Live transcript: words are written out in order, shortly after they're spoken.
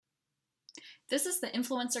This is the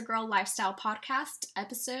Influencer Girl Lifestyle Podcast,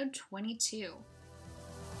 episode 22.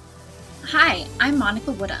 Hi, I'm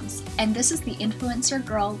Monica Woodhams, and this is the Influencer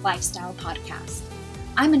Girl Lifestyle Podcast.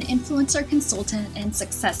 I'm an influencer consultant and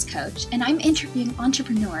success coach, and I'm interviewing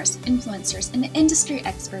entrepreneurs, influencers, and industry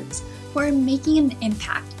experts who are making an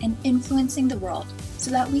impact and influencing the world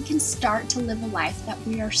so that we can start to live a life that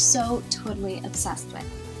we are so totally obsessed with.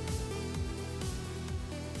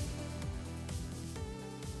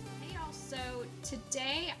 Hey y'all, so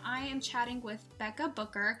today I am chatting with Becca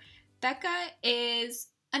Booker. Becca is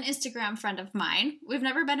an Instagram friend of mine. We've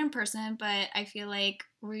never met in person, but I feel like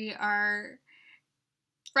we are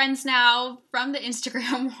friends now from the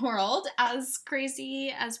Instagram world, as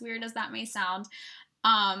crazy, as weird as that may sound.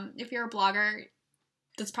 If you're a blogger,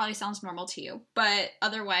 this probably sounds normal to you, but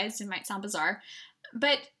otherwise it might sound bizarre.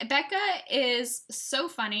 But Becca is so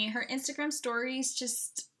funny. Her Instagram stories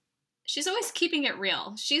she's always keeping it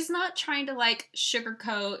real. She's not trying to like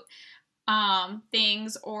sugarcoat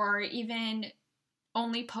things or even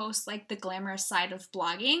only post like the glamorous side of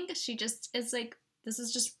blogging. She just is like, this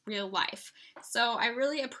is just real life. So I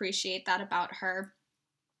really appreciate that about her.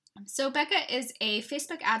 So Becca is a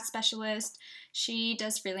Facebook ad specialist. She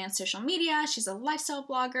does freelance social media. She's a lifestyle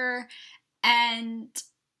blogger. And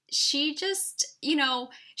she just,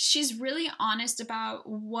 she's really honest about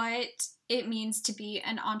what it means to be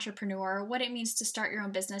an entrepreneur, what it means to start your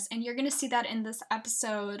own business. And you're going to see that in this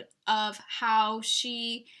episode of how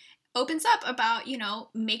she opens up about,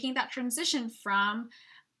 making that transition from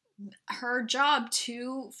her job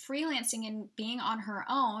to freelancing and being on her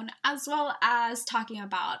own, as well as talking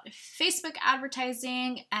about Facebook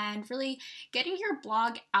advertising and really getting your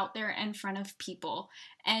blog out there in front of people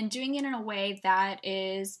and doing it in a way that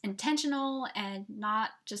is intentional and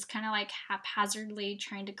not just kind of like haphazardly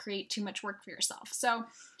trying to create too much work for yourself. So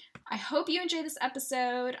I hope you enjoy this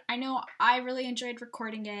episode. I know I really enjoyed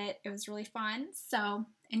recording it. It was really fun. So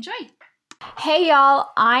enjoy. Hey y'all,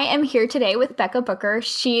 I am here today with Becca Booker.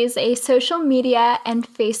 She's a social media and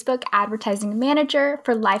Facebook advertising manager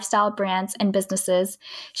for lifestyle brands and businesses.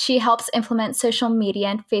 She helps implement social media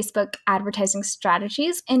and Facebook advertising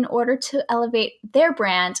strategies in order to elevate their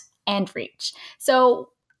brand and reach. So,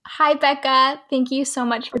 hi Becca, thank you so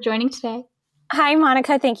much for joining today. Hi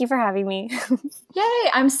Monica, thank you for having me. Yay,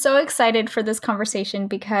 I'm so excited for this conversation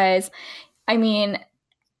because,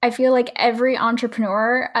 I feel like every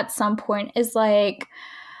entrepreneur at some point is like,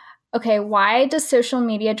 okay, why does social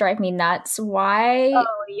media drive me nuts? Why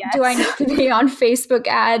do I need to be on Facebook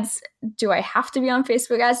ads? Do I have to be on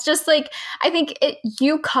Facebook ads? Just like, I think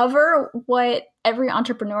you cover what every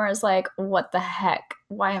entrepreneur is like, what the heck?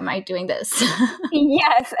 Why am I doing this?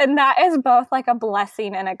 Yes, and that is both like a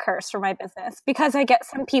blessing and a curse for my business because I get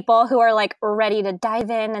some people who are like ready to dive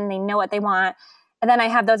in and they know what they want. And then I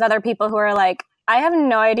have those other people who are like, I have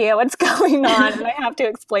no idea what's going on, and I have to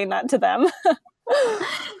explain that to them.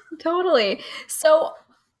 Totally. So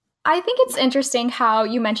I think it's interesting how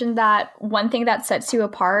you mentioned that one thing that sets you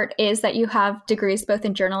apart is that you have degrees both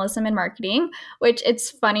in journalism and marketing, which it's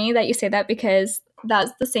funny that you say that because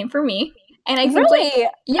that's the same for me. And I think really?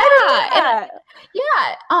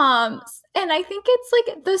 and I think it's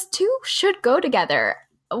like those two should go together.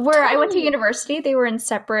 Where I went to university, they were in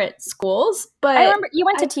separate schools, but I remember you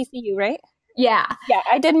went to TCU, right? Yeah. Yeah,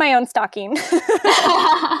 I did my own stalking.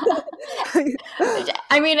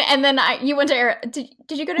 And then you went to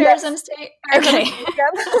did you go to Arizona State? Okay.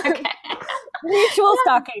 Okay. Mutual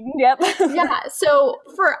stalking. Yep. Yeah. So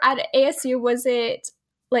at ASU, was it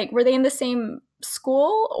like, were they in the same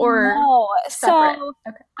school or no? Separate? So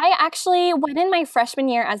I actually went in my freshman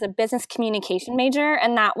year as a business communication major,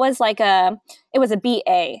 and that was it was a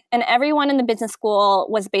BA, and everyone in the business school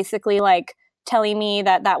was basically like telling me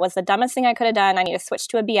that was the dumbest thing I could have done. I need to switch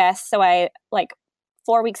to a BS. So I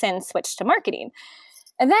 4 weeks in switched to marketing.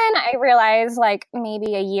 And then I realized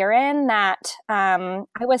maybe a year in that I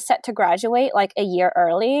was set to graduate a year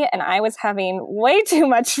early, and I was having way too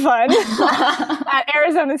much fun at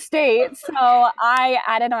Arizona State. So I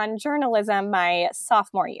added on journalism my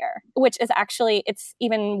sophomore year, which is actually, it's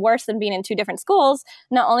even worse than being in two different schools.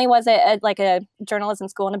 Not only was it a journalism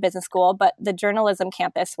school and a business school, but the journalism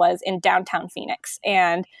campus was in downtown Phoenix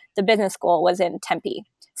and the business school was in Tempe.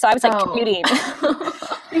 So I was commuting.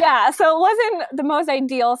 Yeah, so it wasn't the most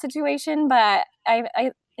ideal situation, but I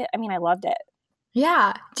loved it.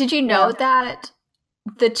 Yeah. Did you know that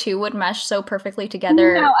the two would mesh so perfectly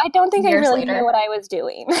together? No, I don't think I really knew what I was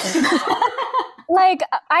doing. I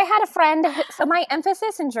had a friend, so my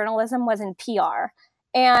emphasis in journalism was in PR.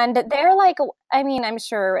 And they're I'm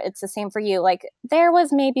sure it's the same for you. There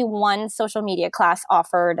was maybe one social media class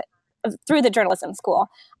offered through the journalism school.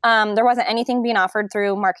 There wasn't anything being offered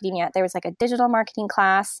through marketing yet. There was like a digital marketing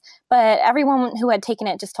class, but everyone who had taken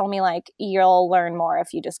it just told me like, you'll learn more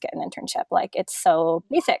if you just get an internship. Like it's so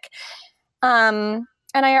basic. And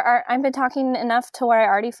I've been talking enough to where I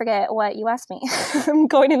already forget what you asked me. I'm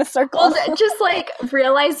going in a circle. Well, just like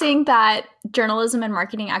realizing that journalism and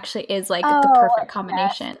marketing actually is like the perfect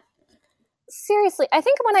combination. Yes. Seriously, I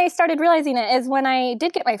think when I started realizing it is when I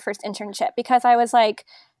did get my first internship, because I was like,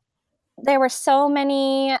 there were so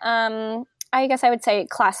many, I guess I would say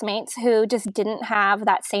classmates who just didn't have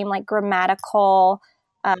that same like grammatical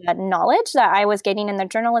knowledge that I was getting in the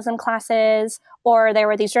journalism classes, or there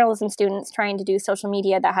were these journalism students trying to do social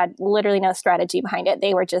media that had literally no strategy behind it.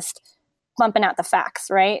 They were just bumping out the facts,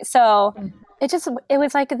 right? So it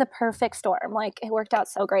was like the perfect storm. Like it worked out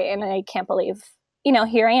so great, and I can't believe,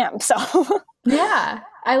 here I am. So yeah,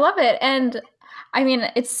 I love it. And I mean,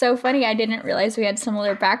 it's so funny. I didn't realize we had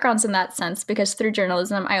similar backgrounds in that sense, because through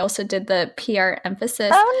journalism, I also did the PR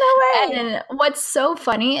emphasis. Oh, no way. And what's so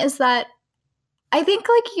funny is that I think,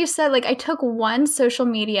 like you said, like I took one social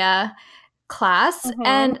media class,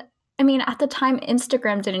 and I mean, at the time,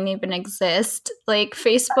 Instagram didn't even exist. Like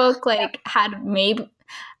Facebook, like had maybe,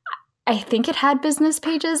 I think it had business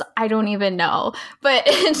pages. I don't even know, but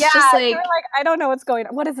it's just like, I don't know what's going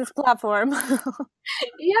on. What is this platform?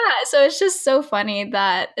 Yeah. So it's just so funny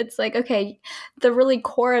that it's like, okay, the really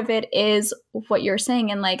core of it is what you're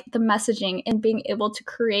saying, and like the messaging and being able to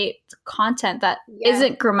create content that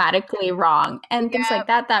isn't grammatically wrong and things like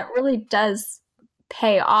that, that really does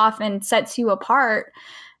pay off and sets you apart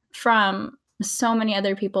from so many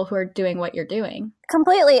other people who are doing what you're doing.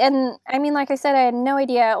 Completely. And I mean, like I said, I had no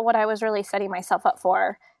idea what I was really setting myself up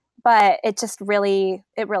for, but it really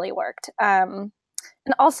worked. And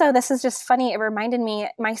also, this is just funny. It reminded me,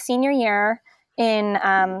 my senior year in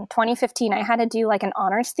 2015, I had to do like an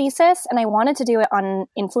honors thesis, and I wanted to do it on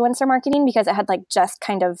influencer marketing because it had like just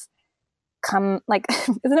kind of come, like,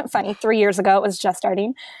 isn't it funny? 3 years ago, it was just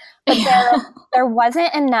starting. But there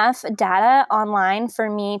wasn't enough data online for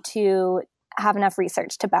me to have enough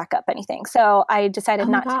research to back up anything. So I decided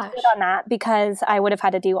not to do it on that, because I would have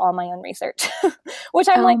had to do all my own research, which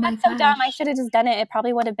I'm that's so dumb. I should have just done it. It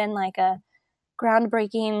probably would have been like a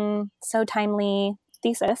groundbreaking, so timely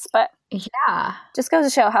thesis, but just goes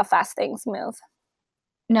to show how fast things move.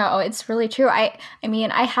 No, it's really true. I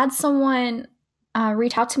mean, I had someone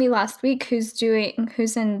reach out to me last week who's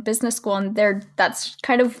in business school, and that's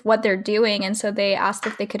kind of what they're doing. And so they asked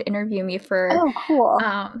if they could interview me for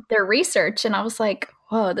their research. And I was like,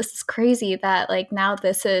 whoa, this is crazy that like now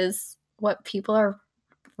this is what people are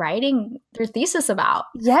writing their thesis about.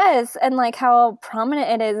 Yes. And like how prominent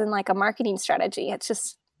it is in like a marketing strategy.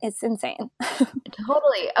 It's insane.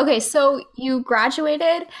 Totally. Okay. So you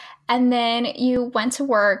graduated and then you went to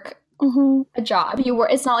work a job.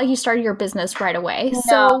 It's not like you started your business right away. No.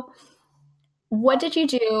 So what did you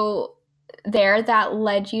do there that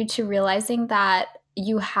led you to realizing that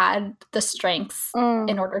you had the strengths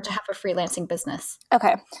in order to have a freelancing business?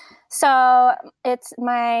 Okay. So it's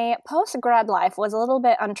my post-grad life was a little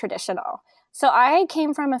bit untraditional. So I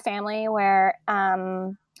came from a family where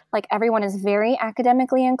like everyone is very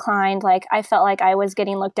academically inclined. Like I felt like I was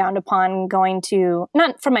getting looked down upon going to,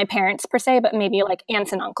 not from my parents per se, but maybe like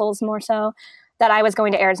aunts and uncles more so, that I was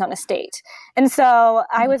going to Arizona State. And so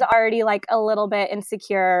I was already like a little bit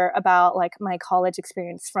insecure about like my college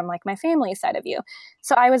experience from like my family side of view.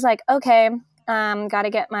 So I was like, okay, got to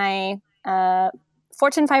get my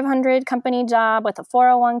Fortune 500 company job with a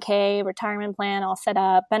 401k, retirement plan all set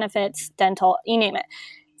up, benefits, dental, you name it.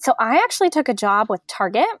 So I actually took a job with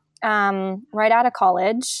Target right out of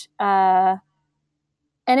college, and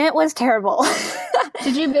it was terrible.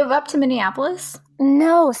 Did you move up to Minneapolis?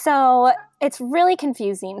 No. So it's really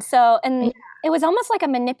confusing. So, and it was almost like a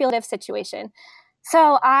manipulative situation.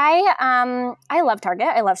 So I love Target.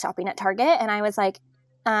 I love shopping at Target. And I was like,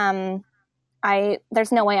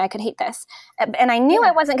 there's no way I could hate this. And I knew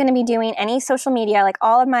I wasn't going to be doing any social media. Like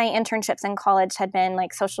all of my internships in college had been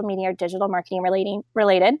like social media or digital marketing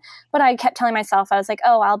related. But I kept telling myself, I was like,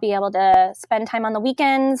 oh, I'll be able to spend time on the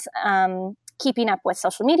weekends, keeping up with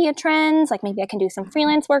social media trends. Like maybe I can do some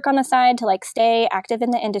freelance work on the side to like stay active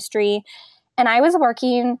in the industry. And I was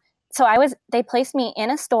working. So they placed me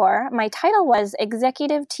in a store. My title was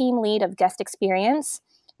Executive Team Lead of Guest Experience,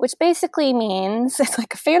 which basically means it's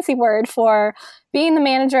like a fancy word for being the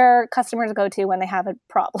manager customers go to when they have a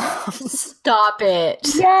problem. Stop it.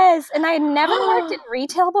 Yes. And I had never worked in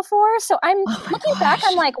retail before. So looking back,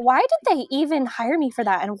 I'm like, why did they even hire me for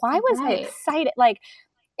that? And why was I excited? Like,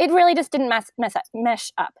 it really just didn't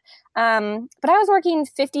mesh up. But I was working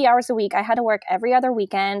 50 hours a week. I had to work every other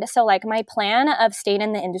weekend. So like my plan of staying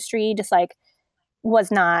in the industry just like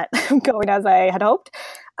was not going as I had hoped.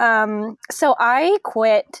 So I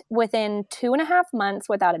quit within 2.5 months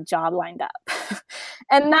without a job lined up.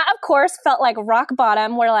 And that, of course, felt like rock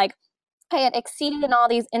bottom, where like I had exceeded in all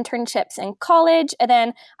these internships in college. And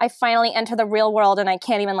then I finally enter the real world and I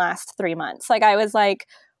can't even last 3 months. Like I was like,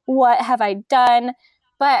 what have I done?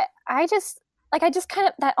 But I just kind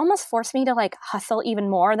of, that almost forced me to like hustle even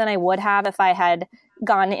more than I would have if I had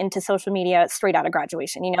gone into social media straight out of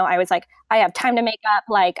graduation. You know, I was like, I have time to make up.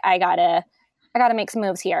 Like I gotta make some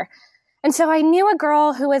moves here. And so I knew a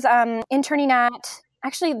girl who was interning at,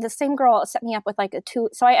 actually the same girl set me up with like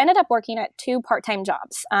so I ended up working at 2 part-time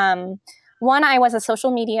jobs. One, I was a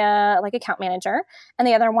social media like account manager, and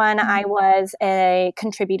the other one, I was a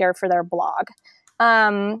contributor for their blog.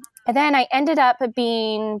 And then I ended up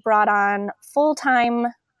being brought on full-time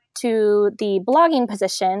to the blogging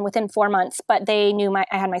position within 4 months, but they knew I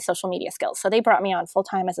had my social media skills. So they brought me on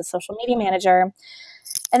full-time as a social media manager.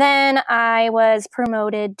 And then I was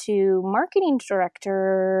promoted to marketing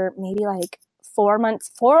director maybe like 4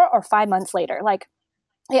 or 5 months later. Like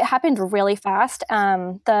it happened really fast.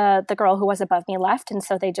 The girl who was above me left, and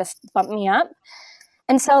so they just bumped me up.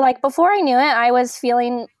 And so like before I knew it, I was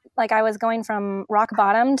feeling like I was going from rock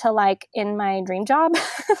bottom to like in my dream job.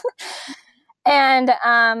 And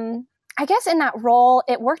I guess in that role,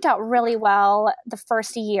 it worked out really well the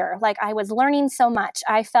first year. Like I was learning so much.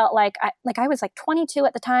 I felt like I was like 22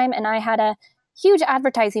 at the time, and I had a huge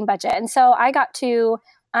advertising budget. And so I got to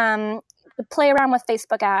play around with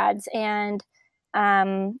Facebook ads and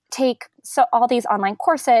take all these online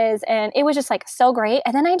courses, and it was just like so great.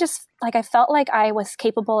 And then I just like I felt like I was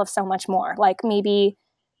capable of so much more. Like maybe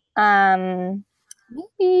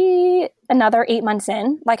another 8 months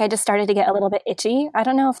in, like I just started to get a little bit itchy. I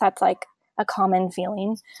don't know if that's like a common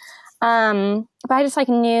feeling. But I just like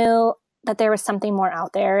knew that there was something more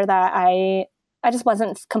out there that I just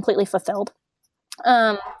wasn't completely fulfilled.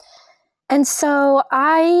 And so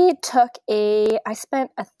I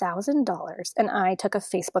spent $1,000 and I took a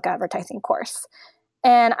Facebook advertising course.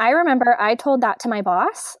 And I remember I told that to my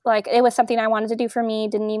boss. Like it was something I wanted to do for me.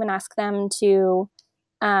 Didn't even ask them to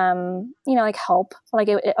like help. Like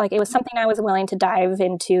it was something I was willing to dive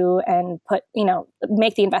into and put,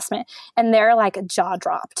 make the investment. And they're like jaw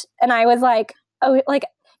dropped. And I was like, oh, like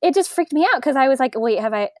it just freaked me out because I was like, wait,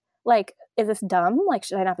 is this dumb? Like,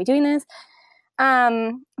 should I not be doing this?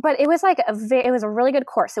 But it was like it was a really good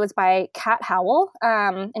course. It was by Kat Howell.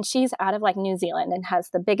 And she's out of like New Zealand and has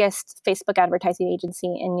the biggest Facebook advertising agency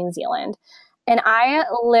in New Zealand. And I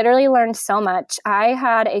literally learned so much. I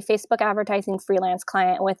had a Facebook advertising freelance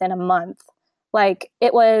client within a month. Like I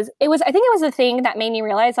think it was the thing that made me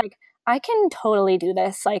realize like, I can totally do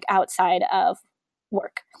this like outside of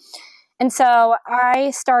work. And so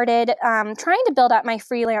I started trying to build up my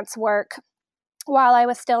freelance work while I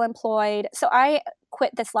was still employed. So I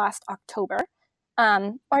quit this last October.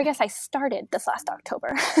 Or I guess I started this last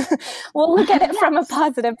October. We'll look at it from a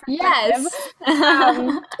positive perspective.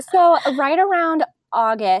 Yes. So right around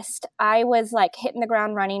August, I was like hitting the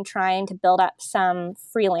ground running, trying to build up some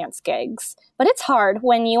freelance gigs. But it's hard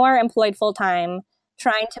when you are employed full time,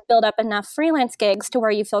 trying to build up enough freelance gigs to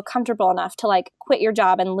where you feel comfortable enough to like quit your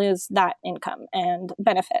job and lose that income and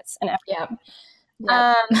benefits and everything.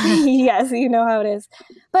 Yep. Yes, you know how it is.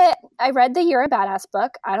 But I read the You're a Badass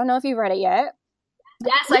book. I don't know if you've read it yet.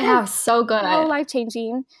 Yes, I have. So good. So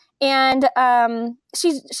life-changing. And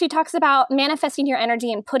she talks about manifesting your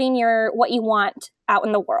energy and putting what you want out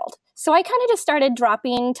in the world. So I kind of just started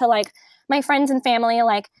dropping to like my friends and family,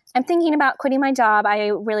 like I'm thinking about quitting my job. I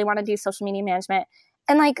really want to do social media management.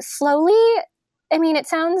 And like slowly, I mean, it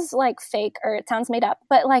sounds like fake or it sounds made up,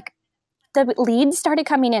 but like the leads started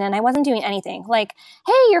coming in and I wasn't doing anything. Like,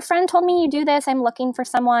 hey, your friend told me you do this. I'm looking for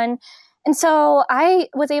someone. And so I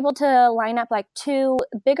was able to line up like 2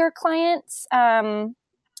 bigger clients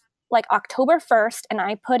like October 1st, and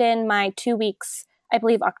I put in my 2 weeks, I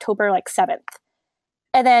believe October like 7th.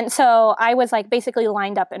 And then so I was like basically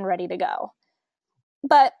lined up and ready to go.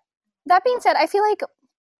 But that being said, I feel like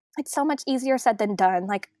it's so much easier said than done.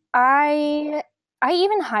 Like I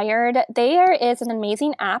even there is an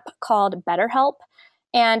amazing app called BetterHelp,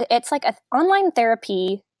 and it's like an online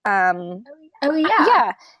therapy. Oh yeah.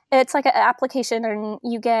 Yeah. It's like an application, and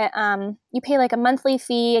you get you pay like a monthly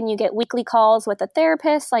fee and you get weekly calls with a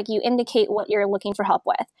therapist. Like you indicate what you're looking for help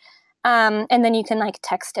with. And then you can like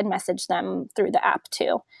text and message them through the app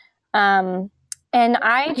too. And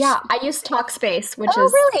I use Talkspace, which is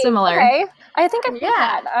really? similar. Okay. I think I've heard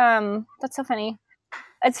that. That's so funny.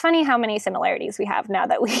 It's funny how many similarities we have now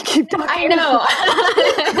that we keep talking. I know.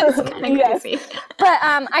 It's kind of Yes. crazy. But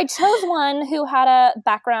I chose one who had a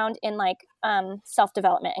background in like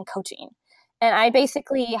self-development and coaching. And I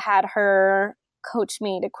basically had her coach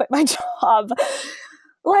me to quit my job.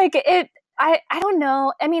 Like I don't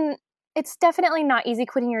know. I mean, it's definitely not easy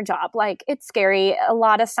quitting your job. Like it's scary. A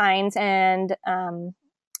lot of signs and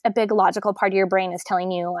a big logical part of your brain is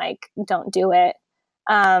telling you like, don't do it.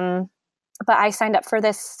 But I signed up for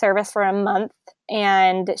this service for a month,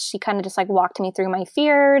 and she kind of just like walked me through my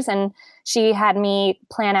fears, and she had me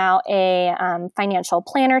plan out a financial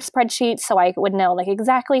planner spreadsheet so I would know like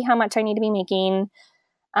exactly how much I need to be making.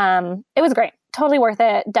 It was great. Totally worth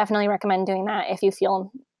it. Definitely recommend doing that if you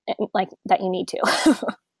feel like that you need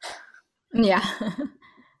to. Yeah.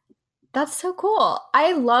 That's so cool.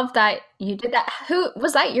 I love that you did that. Who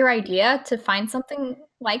was that your idea to find something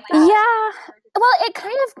like that? Yeah. Well, it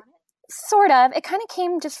kind of sort of. It kind of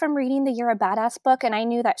came just from reading the You're a Badass book, and I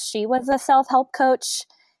knew that she was a self-help coach.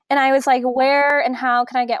 And I was like, where and how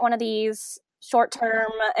can I get one of these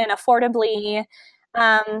short-term and affordably?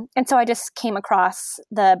 And so I just came across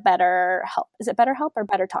the BetterHelp. Is it BetterHelp or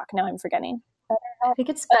Better Talk? No, I'm forgetting. I think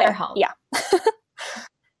it's BetterHelp. Yeah.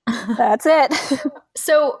 That's it.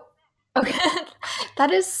 So, okay.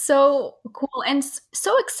 That is so cool and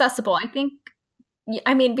so accessible. I think,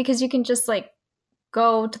 I mean, because you can just like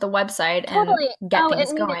go to the website Totally. and get it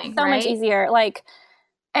things made going, it so right? much easier. Like,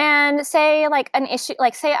 and say like an issue,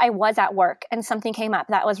 like say I was at work and something came up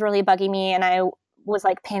that was really bugging me, and I was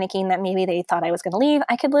like panicking that maybe they thought I was going to leave.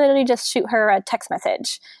 I could literally just shoot her a text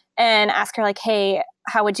message and ask her like, hey,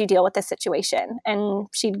 how would you deal with this situation? And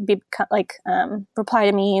she'd be like, reply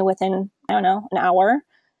to me within, I don't know, an hour,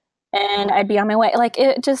 and I'd be on my way. Like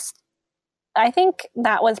it just, I think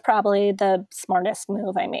that was probably the smartest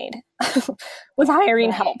move I made was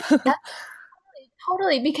hiring help.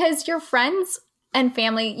 Totally, because your friends and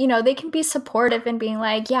family, you know, they can be supportive and being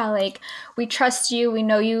like, yeah, like we trust you, we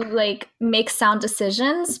know you like make sound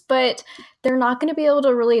decisions, but they're not going to be able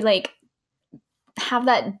to really like have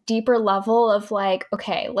that deeper level of like,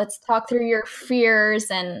 okay, let's talk through your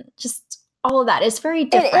fears and just all of that. It's very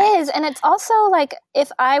different. It is. And it's also like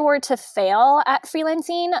if I were to fail at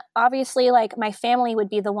freelancing, obviously like my family would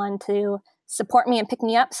be the one to support me and pick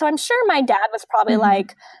me up. So I'm sure my dad was probably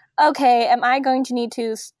like, okay, am I going to need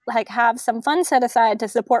to like have some funds set aside to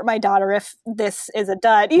support my daughter if this is a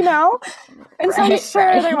dud, you know? And so I'm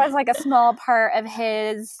sure there was like a small part of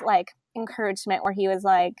his like encouragement where he was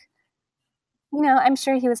like, you know, I'm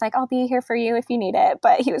sure he was like, I'll be here for you if you need it.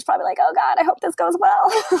 But he was probably like, oh God, I hope this goes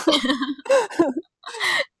well.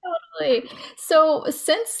 Totally. So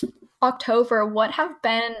since October, what have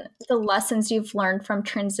been the lessons you've learned from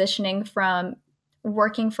transitioning from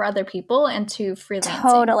working for other people into freelancing?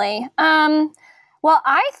 Totally. Well,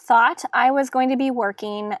 I thought I was going to be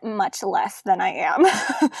working much less than I am.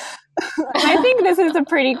 I think this is a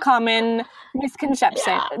pretty common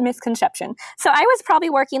misconception. So I was probably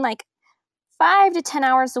working like 5 to 10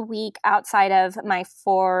 hours a week outside of my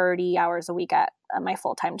 40 hours a week at my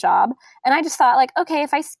full-time job. And I just thought like, okay,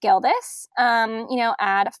 if I scale this, you know,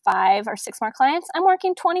 add 5 or 6 more clients, I'm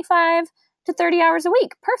working 25 to 30 hours a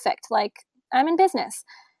week. Perfect. Like I'm in business.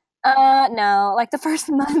 No, like the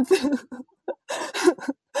first month,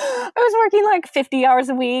 I was working like 50 hours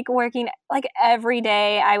a week, working like every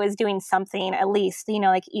day. I was doing something at least, you know,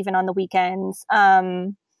 like even on the weekends.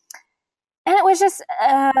 And it was just,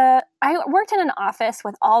 I worked in an office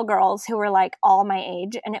with all girls who were like all my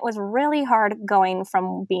age, and it was really hard going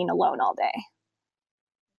from being alone all day.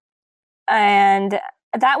 And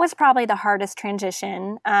that was probably the hardest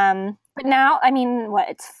transition. But now, I mean,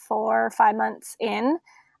 it's 4 or 5 months in.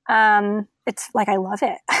 It's like, I love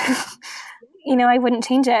it. You know, I wouldn't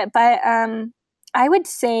change it. But I would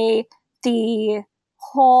say the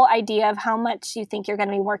whole idea of how much you think you're going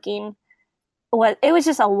to be working, it was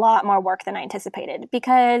just a lot more work than I anticipated,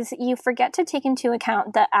 because you forget to take into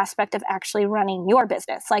account the aspect of actually running your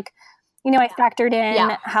business. Like, you know, I factored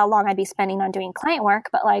in how long I'd be spending on doing client work,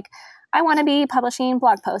 but like, I want to be publishing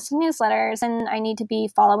blog posts and newsletters, and I need to be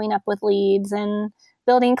following up with leads and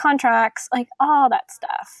building contracts, like all that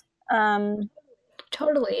stuff.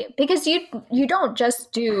 Totally. Because you don't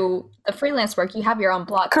just do the freelance work, you have your own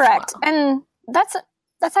blog. Correct. As well. And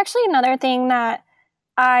that's actually another thing that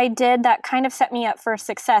I did that kind of set me up for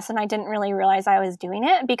success, and I didn't really realize I was doing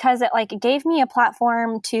it, because it like gave me a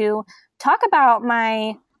platform to talk about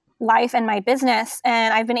my life and my business,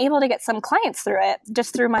 and I've been able to get some clients through it,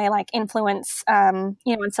 just through my like influence, you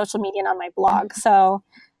know, on social media and on my blog. So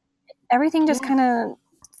everything just kind of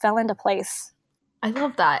fell into place. I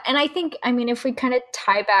love that. And I think, I mean, if we kind of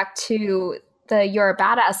tie back to the You're a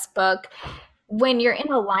Badass book, when you're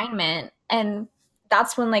in alignment, and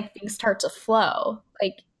that's when like things start to flow.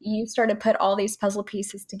 Like you start to put all these puzzle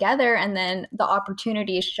pieces together, and then the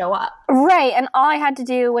opportunities show up. Right. And all I had to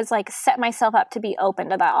do was like set myself up to be open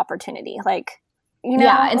to that opportunity. Like, you know,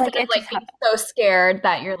 yeah, instead like, of like being so scared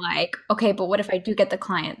that you're like, okay, but what if I do get the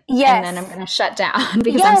client? Yes. And then I'm going to shut down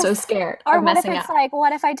because I'm so scared of messing up. Or what if it's like,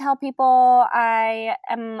 what if I tell people I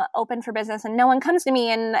am open for business and no one comes to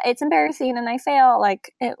me and it's embarrassing and I fail?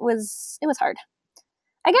 Like it was hard.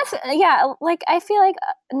 I guess, yeah, like I feel like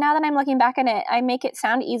now that I'm looking back on it, I make it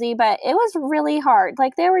sound easy, but it was really hard.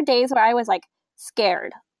 Like there were days where I was like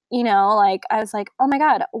scared, you know, like I was like, oh my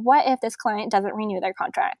God, what if this client doesn't renew their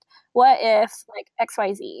contract? What if like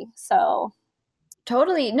XYZ? So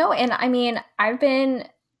totally. No, and I mean, I've been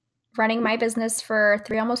running my business for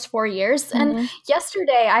almost 4 years. And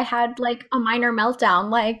yesterday I had like a minor meltdown.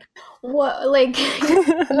 Like what, like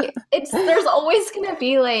there's always going to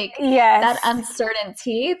be like that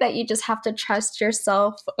uncertainty that you just have to trust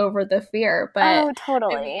yourself over the fear. But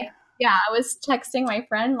totally. I mean, yeah, I was texting my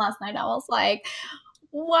friend last night. I was like,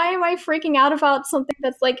 why am I freaking out about something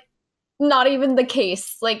that's like not even the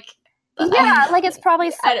case? Like, yeah, like it's probably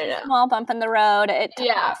a small bump in the road.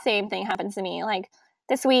 Same thing happens to me. Like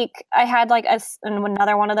this week I had like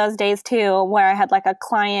another one of those days too, where I had like a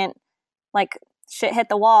client, like shit hit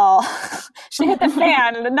the wall. She hit the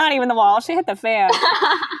fan, not even the wall. She hit the fan.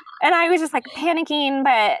 And I was just like panicking.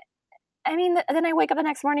 But I mean, then I wake up the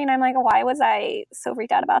next morning and I'm like, why was I so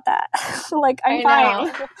freaked out about that? Like, I'm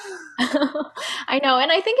fine. I know.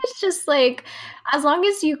 And I think it's just like, as long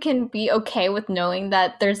as you can be okay with knowing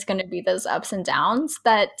that there's going to be those ups and downs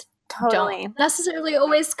that don't necessarily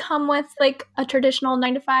always come with like a traditional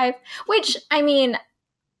 9-to-5, which I mean,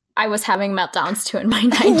 I was having meltdowns too in my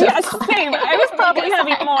 9-to-5. Yes, same. I was probably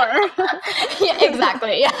having more. Yeah,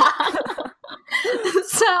 exactly. Yeah.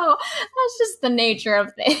 So that's just the nature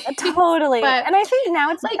of things. Totally. But, and I think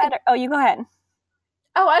now it's like better. Oh, you go ahead.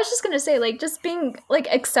 Oh, I was just going to say, like, just being, like,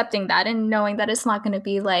 accepting that and knowing that it's not going to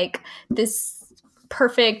be, like, this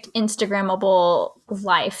perfect Instagrammable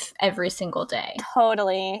life every single day.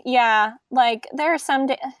 Totally. Yeah. Like, there are some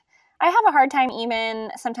days I have a hard time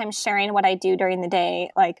even sometimes sharing what I do during the day,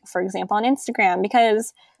 like, for example, on Instagram,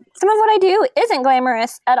 because some of what I do isn't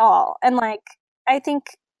glamorous at all. And, like, I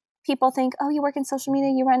think people think, oh, you work in social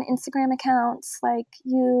media, you run Instagram accounts, like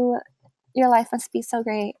your life must be so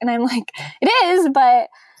great. And I'm like, it is, but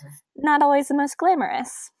not always the most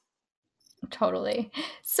glamorous. Totally.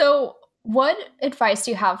 So what advice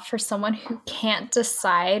do you have for someone who can't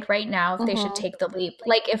decide right now if they should take the leap?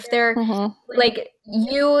 Like if they're like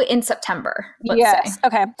you in September, let's say.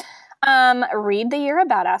 Okay. Read the You're a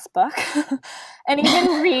Badass book. And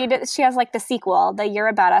even read, she has like the sequel, the You're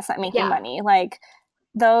a Badass at Making Money. Like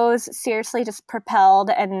those seriously just propelled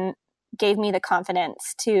and gave me the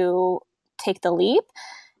confidence to take the leap.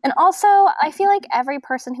 And also, I feel like every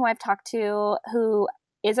person who I've talked to who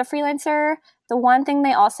is a freelancer, the one thing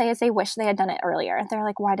they all say is they wish they had done it earlier. They're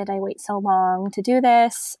like, why did I wait so long to do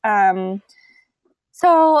this? So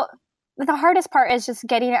the hardest part is just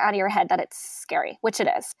getting it out of your head that it's scary, which it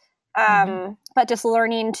is. But just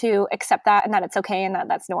learning to accept that and that it's okay and that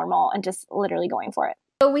that's normal and just literally going for it.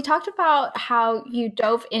 So we talked about how you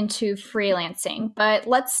dove into freelancing, but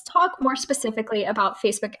let's talk more specifically about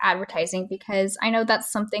Facebook advertising, because I know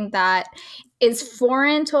that's something that is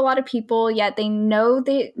foreign to a lot of people, yet they know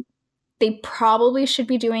they probably should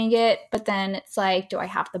be doing it, but then it's like, do I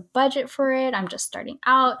have the budget for it? I'm just starting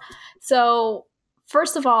out. So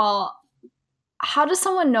first of all, how does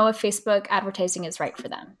someone know if Facebook advertising is right for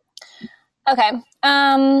them? Okay.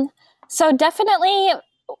 So definitely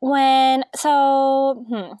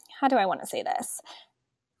how do I want to say this?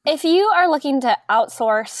 If you are looking to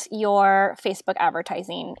outsource your Facebook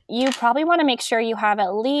advertising, you probably want to make sure you have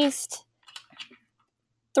at least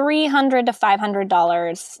 $300 to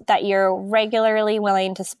 $500 that you're regularly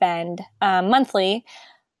willing to spend monthly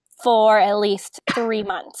for at least 3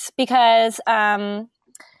 months. Because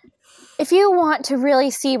if you want to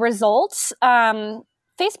really see results,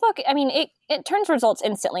 Facebook, I mean, it turns results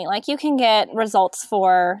instantly. Like you can get results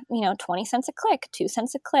for, 20 cents a click, 2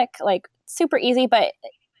 cents a click, like super easy. But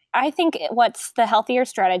I think what's the healthier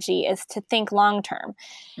strategy is to think long term.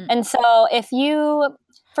 And so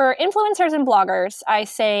for influencers and bloggers, I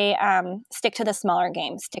say stick to the smaller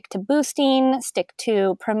game, stick to boosting, stick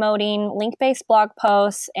to promoting link-based blog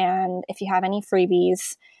posts, and if you have any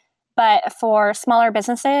freebies. But for smaller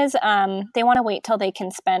businesses, they want to wait till they can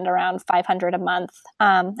spend around $500 a month.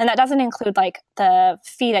 And that doesn't include like the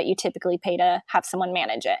fee that you typically pay to have someone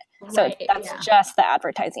manage it. So that's just the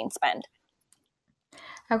advertising spend.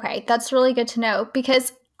 Okay, that's really good to know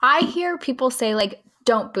because I hear people say like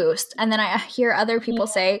don't boost, and then I hear other people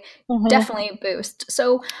say Mm-hmm. definitely boost.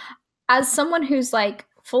 So, as someone who's like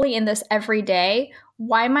fully in this every day,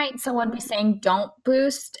 why might someone be saying don't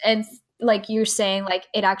boost and like you're saying like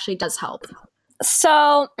it actually does help?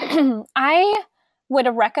 So I would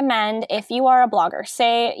recommend, if you are a blogger,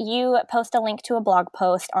 say you post a link to a blog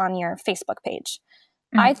post on your Facebook page.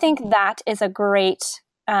 I think that is a great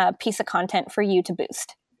piece of content for you to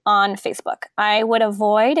boost on Facebook. I would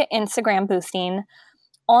avoid Instagram boosting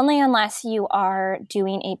only unless you are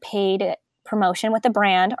doing a paid promotion with a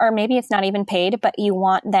brand, or maybe it's not even paid, but you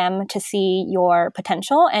want them to see your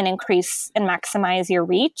potential and increase and maximize your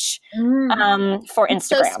reach for Instagram.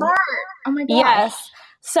 So smart. Oh my gosh. Yes.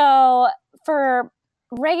 So for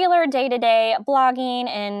regular day-to-day blogging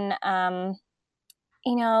and,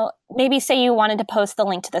 maybe say you wanted to post the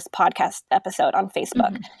link to this podcast episode on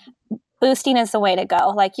Facebook. Boosting is the way to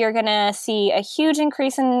go. Like you're going to see a huge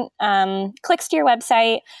increase in clicks to your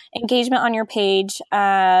website, engagement on your page.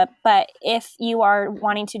 But if you are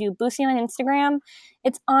wanting to do boosting on Instagram,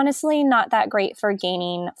 it's honestly not that great for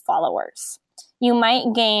gaining followers. You might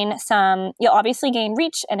you'll obviously gain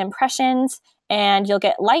reach and impressions, and you'll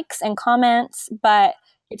get likes and comments, but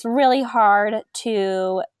it's really hard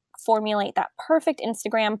to formulate that perfect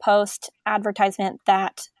Instagram post advertisement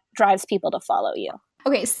that drives people to follow you.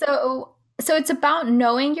 Okay, so it's about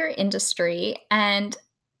knowing your industry, and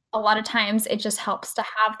a lot of times it just helps to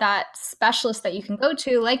have that specialist that you can go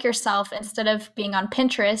to, like yourself, instead of being on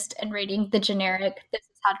Pinterest and reading the generic, this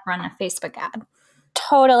is how to run a Facebook ad.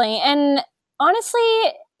 Totally. And honestly,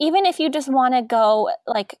 even if you just want to go,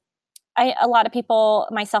 like a lot of people,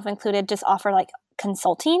 myself included, just offer like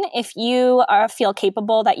consulting. If you feel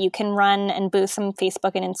capable that you can run and boost some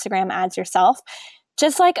Facebook and Instagram ads yourself,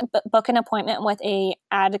 just like book an appointment with a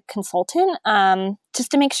ad consultant,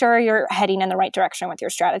 just to make sure you're heading in the right direction with your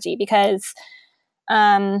strategy. Because,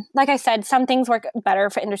 like I said, some things work better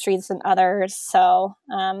for industries than others. So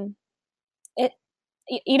you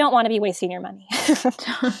don't want to be wasting your money.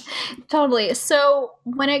 Totally. So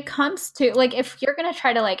when it comes to like, if you're going to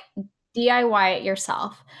try to like DIY it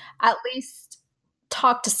yourself, at least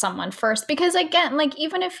talk to someone first. Because again, like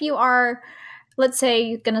even if you are, let's say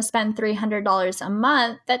you're going to spend $300 a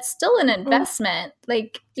month, that's still an investment.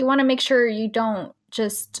 Like you want to make sure you don't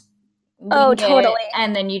just totally,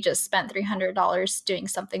 and then you just spent $300 doing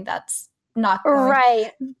something that's not going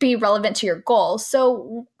to be relevant to your goals.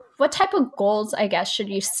 So what type of goals, I guess, should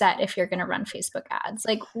you set if you're going to run Facebook ads?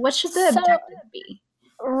 Like what should the objective be?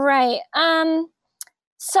 Right.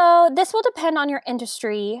 So this will depend on your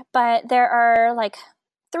industry, but there are like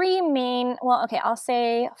I'll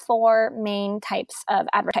say 4 main types of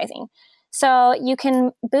advertising. So you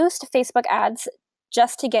can boost Facebook ads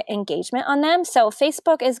just to get engagement on them. So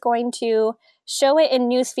Facebook is going to show it in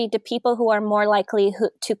newsfeed to people who are more likely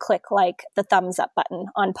to click like the thumbs up button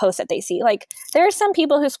on posts that they see. Like there are some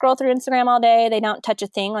people who scroll through Instagram all day, they don't touch a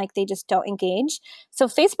thing, like they just don't engage. So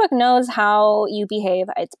Facebook knows how you behave.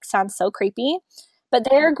 It sounds so creepy, but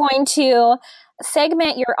they're going to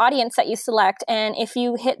segment your audience that you select. And if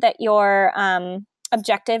you hit that your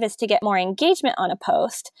objective is to get more engagement on a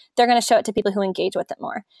post, they're going to show it to people who engage with it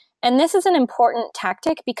more. And this is an important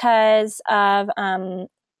tactic because of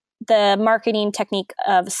the marketing technique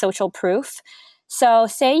of social proof. So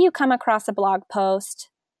say you come across a blog post,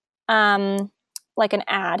 like an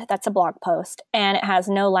ad that's a blog post, and it has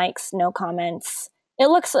no likes, no comments. It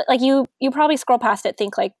looks like you probably scroll past it,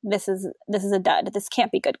 think like this is a dud. This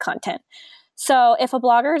can't be good content. So if a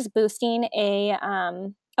blogger is boosting a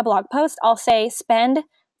blog post, I'll say spend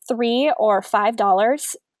 $3 or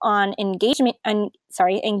 $5 on engaging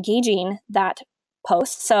that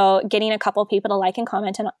post. So getting a couple people to like and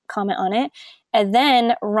comment on it, and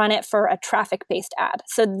then run it for a traffic-based ad.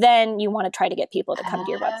 So then you want to try to get people to come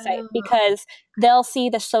to your website because they'll see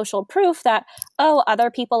the social proof that,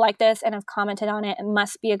 other people like this and have commented on it. It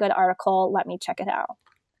must be a good article. Let me check it out.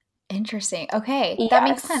 Interesting. Okay. Yes. That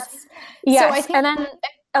makes sense. Yes. So I think, and then,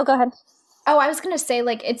 go ahead. Oh, I was going to say,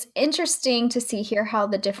 like, it's interesting to see here how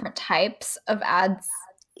the different types of ads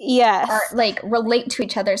are like relate to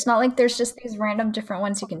each other. It's not like there's just these random different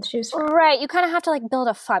ones you can choose from. Right. You kind of have to like build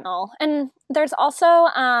a funnel. And there's also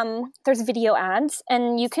there's video ads,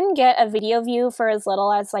 and you can get a video view for as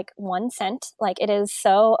little as like 1 cent. Like it is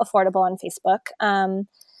so affordable on Facebook. And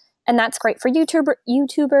that's great for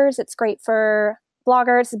YouTubers. It's great for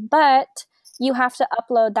bloggers, but you have to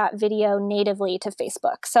upload that video natively to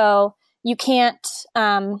Facebook. So you can't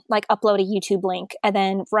like upload a YouTube link and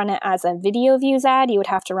then run it as a video views ad. You would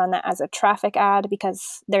have to run that as a traffic ad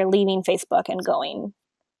because they're leaving Facebook and going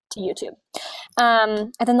to YouTube.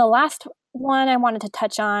 And then the last one I wanted to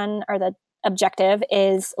touch on, or the objective,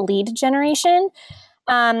 is lead generation.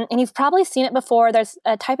 And you've probably seen it before. There's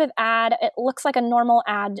a type of ad. It looks like a normal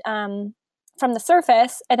ad from the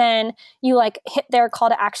surface, and then you like hit their call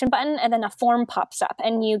to action button, and then a form pops up,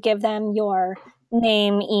 and you give them your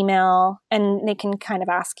name, email, and they can kind of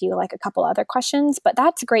ask you like a couple other questions. But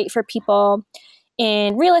that's great for people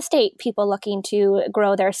in real estate, people looking to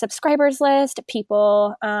grow their subscribers list,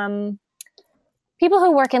 people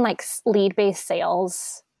who work in like lead-based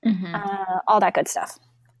sales, all that good stuff.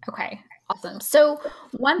 Okay, awesome. So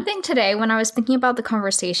one thing today, when I was thinking about the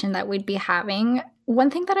conversation that we'd be having, one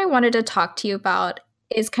thing that I wanted to talk to you about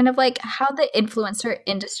is kind of like how the influencer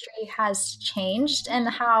industry has changed, and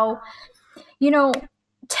how,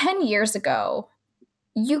 10 years ago,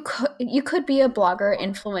 you could be a blogger,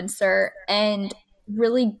 influencer, and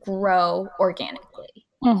really grow organically.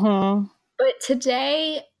 But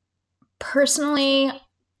today, personally,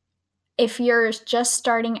 if you're just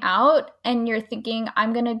starting out and you're thinking,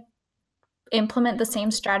 I'm going to implement the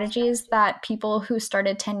same strategies that people who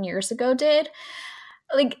started 10 years ago did,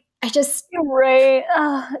 like, Right.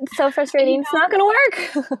 It's so frustrating. It's not going to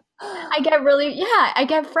work. I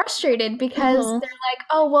get frustrated because they're like,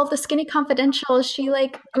 oh, well, the Skinny Confidential, she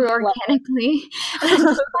like grew organically. And I'm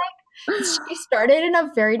just like, she started in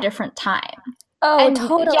a very different time. Oh, and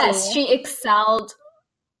totally. Yes, she excelled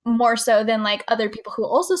more so than like other people who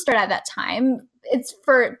also started at that time. It's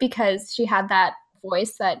because she had that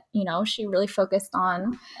voice that, she really focused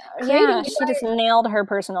on creating. Yeah, she just nailed her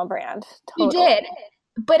personal brand. Totally. She did.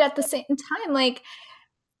 But at the same time, like,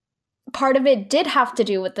 part of it did have to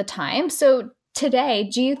do with the time. So today,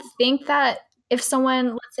 do you think that if someone,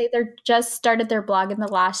 let's say they're just started their blog in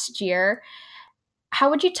the last year, how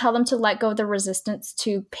would you tell them to let go of the resistance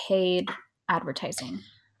to paid advertising?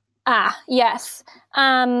 Yes.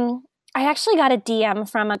 I actually got a DM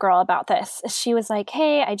from a girl about this. She was like,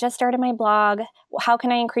 hey, I just started my blog. How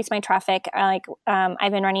can I increase my traffic? I've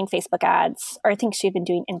been running Facebook ads, or I think she'd been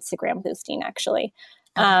doing Instagram boosting actually.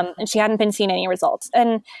 And she hadn't been seeing any results.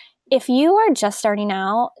 And if you are just starting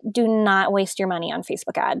out, do not waste your money on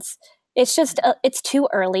Facebook ads. It's just, it's too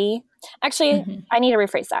early. Actually, I need to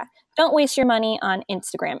rephrase that. Don't waste your money on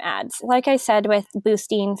Instagram ads. Like I said, with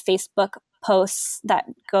boosting Facebook posts that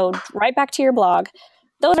go right back to your blog,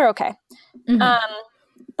 those are okay.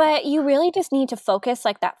 But you really just need to focus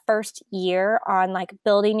like that first year on like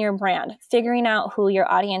building your brand, figuring out who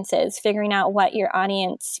your audience is, figuring out what your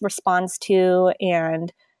audience responds to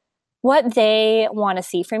and what they want to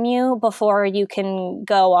see from you before you can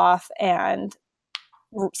go off and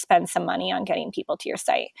spend some money on getting people to your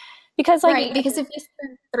site. Because because if you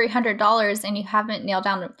spend $300 and you haven't nailed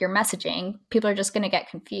down your messaging, people are just going to get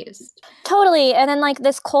confused. Totally. And then like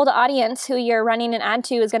this cold audience who you're running an ad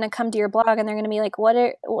to is going to come to your blog and they're going to be like,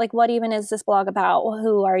 what even is this blog about?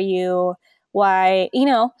 Who are you? Why?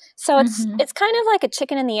 So it's kind of like a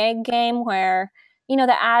chicken and the egg game where,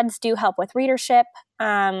 the ads do help with readership.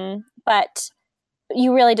 But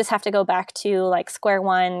you really just have to go back to like square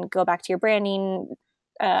one, go back to your branding,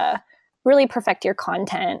 really perfect your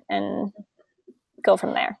content and go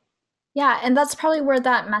from there. Yeah. And that's probably where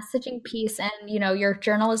that messaging piece and, your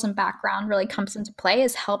journalism background really comes into play,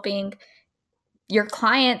 is helping your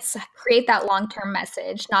clients create that long-term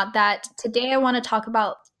message. Not that today I want to talk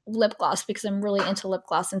about lip gloss because I'm really into lip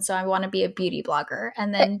gloss. And so I want to be a beauty blogger.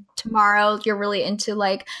 And then tomorrow you're really into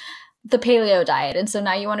like the paleo diet. And so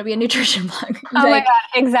now you want to be a nutrition blogger. Oh my God,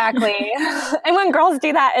 exactly. And when girls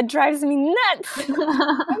do that, it drives me nuts. I'm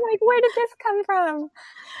like, where did this come from?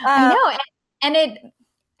 I know.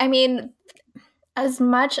 And as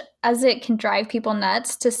much as it can drive people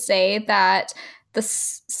nuts to say that the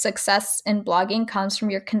success in blogging comes from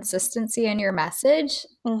your consistency and your message,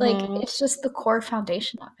 like it's just the core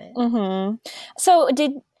foundation of it. So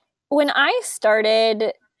when I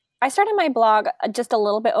started my blog just a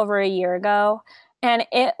little bit over a year ago, and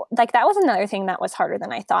it like that was another thing that was harder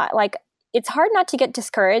than I thought. Like, it's hard not to get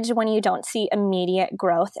discouraged when you don't see immediate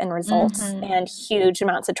growth and results and huge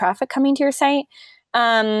amounts of traffic coming to your site.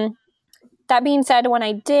 That being said, when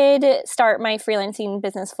I did start my freelancing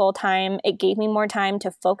business full time, it gave me more time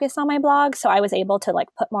to focus on my blog. So I was able to like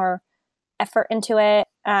put more effort into it.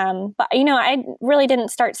 But I really didn't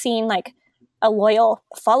start seeing like a loyal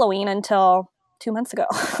following until 2 months ago.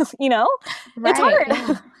 It's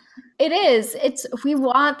hard. It is. We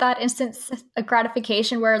want that instant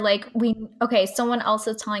gratification where like someone else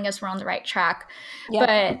is telling us we're on the right track. Yep.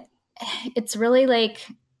 But it's really like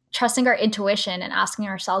trusting our intuition and asking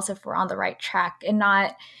ourselves if we're on the right track, and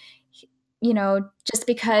not, just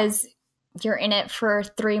because you're in it for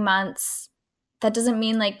 3 months that doesn't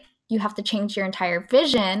mean like you have to change your entire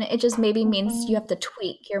vision. It just maybe means you have to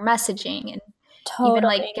tweak your messaging and even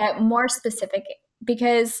like get more specific,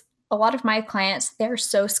 because a lot of my clients, they're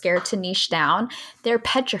so scared to niche down. They're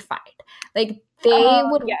petrified. Like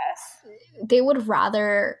they would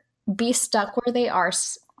rather be stuck where they are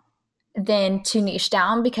than to niche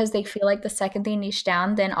down, because they feel like the second they niche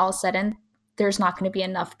down, then all of a sudden there's not going to be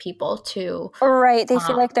enough people to they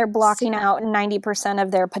feel like they're blocking out 90%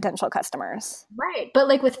 of their potential customers. Right. But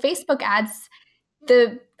like with Facebook ads,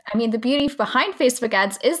 the beauty behind Facebook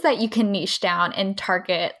ads is that you can niche down and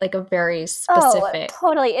target like a very specific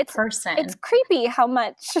person. It's creepy how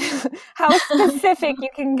specific you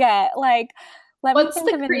can get. Like, what's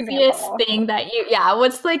the creepiest thing that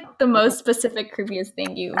what's like the most specific creepiest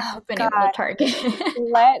thing you've been able to target?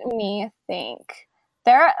 Let me think.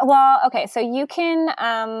 So you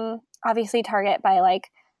can obviously target by like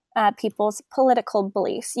people's political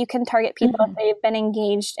beliefs. You can target people if they've been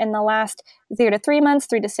engaged in the last 0 to 3 months,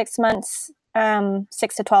 3 to 6 months,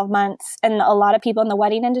 6 to 12 months. And a lot of people in the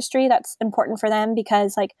wedding industry, that's important for them,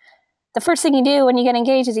 because like the first thing you do when you get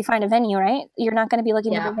engaged is you find a venue, right? You're not going to be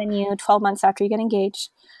looking at a venue 12 months after you get engaged.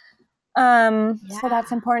 So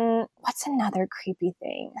that's important. What's another creepy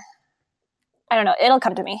thing? I don't know. It'll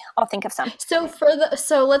come to me. I'll think of some. So for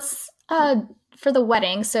the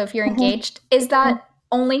wedding, so if you're engaged, is that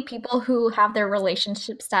only people who have their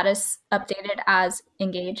relationship status updated as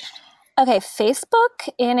engaged? Okay, Facebook,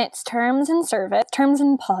 in its terms and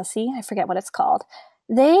policy, I forget what it's called,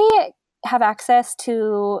 they have access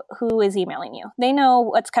to who is emailing you. They know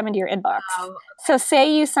what's coming to your inbox. Wow. So say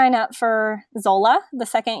you sign up for Zola, the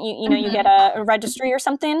second you get a registry or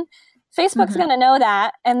something, Facebook's going to know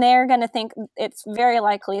that, and they're going to think it's very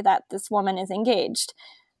likely that this woman is engaged.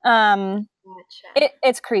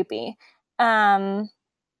 It's creepy.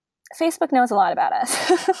 Facebook knows a lot about us.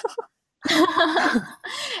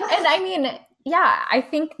 And I mean, I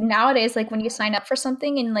think nowadays, like when you sign up for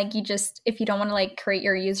something and like if you don't want to like create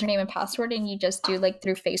your username and password and you just do like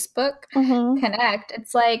through Facebook Connect,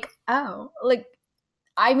 it's like, I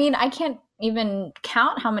can't even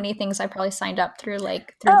count how many things I probably signed up through the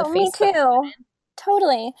Facebook. Me too.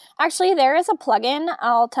 Totally. Actually, there is a plugin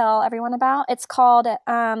I'll tell everyone about. It's called,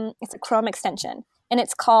 it's a Chrome extension, and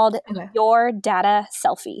it's called Your Data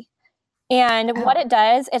Selfie. And what it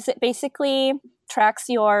does is it basically tracks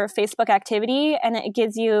your Facebook activity, and it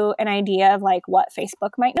gives you an idea of like what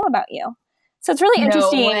Facebook might know about you. So it's really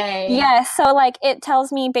interesting. Yeah. So like it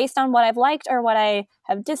tells me based on what I've liked or what I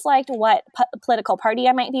have disliked, what political party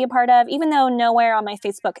I might be a part of, even though nowhere on my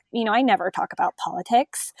Facebook, I never talk about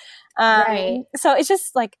politics. So it's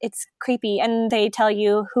just like, it's creepy. And they tell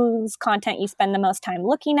you whose content you spend the most time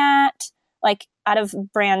looking at, like out of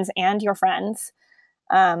brands and your friends.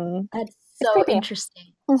 That's so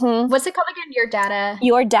interesting. What's it called again? Your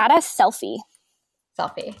Data Selfie.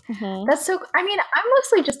 That's so, I'm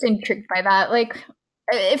mostly just intrigued by that. Like,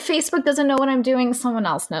 if Facebook doesn't know what I'm doing, someone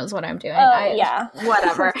else knows what I'm doing.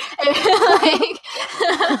 Whatever.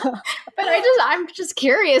 But I'm just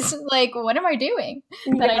curious, like, what am I doing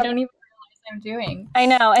that I don't even realize I'm doing? I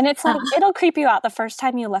know. And it's like, it'll creep you out the first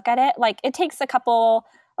time you look at it. Like, it takes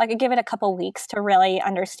I give it a couple weeks to really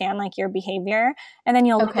understand like your behavior. And then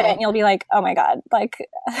you'll look at it and you'll be like, oh my God, like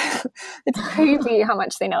it's crazy how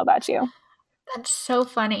much they know about you. That's so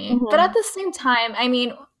funny. But at the same time,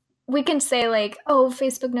 we can say like, oh,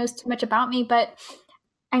 Facebook knows too much about me. But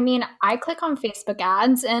I click on Facebook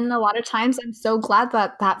ads, and a lot of times I'm so glad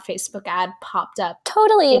that Facebook ad popped up.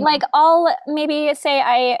 Totally. Like I'll maybe say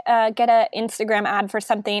I get an Instagram ad for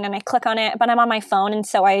something and I click on it, but I'm on my phone. And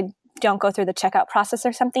so I don't go through the checkout process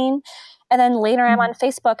or something. And then later I'm on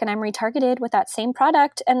Facebook and I'm retargeted with that same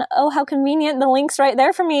product. And oh, how convenient. The link's right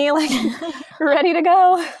there for me, like ready to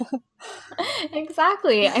go.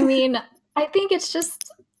 Exactly. I think it's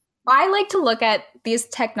just, I like to look at these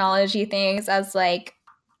technology things as like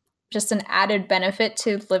just an added benefit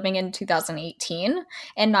to living in 2018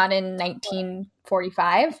 and not in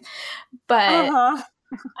 1945. But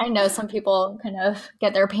I know some people kind of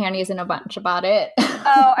get their panties in a bunch about it.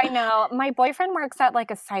 Oh, I know. My boyfriend works at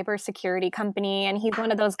like a cybersecurity company, and he's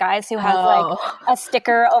one of those guys who has like a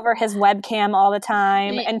sticker over his webcam all the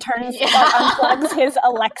time and unplugs his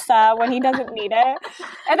Alexa when he doesn't need it.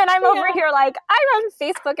 And then I'm over here like, I run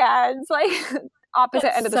Facebook ads, like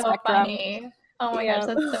opposite end of the spectrum. Funny. Oh my gosh,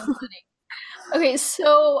 that's so funny. Okay,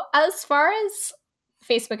 so as far as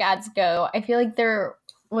Facebook ads go, I feel like there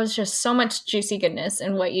was just so much juicy goodness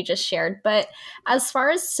in what you just shared. But as far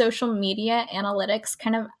as social media analytics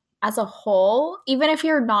kind of as a whole, even if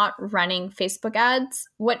you're not running Facebook ads,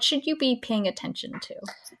 what should you be paying attention to?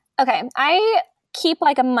 Okay, I keep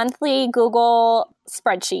like a monthly Google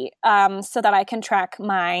spreadsheet so that I can track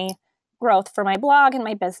my growth for my blog and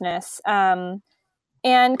my business.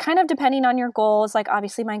 And kind of depending on your goals, like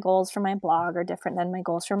obviously my goals for my blog are different than my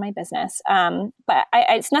goals for my business. But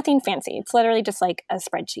it's nothing fancy. It's literally just like a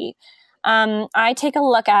spreadsheet. I take a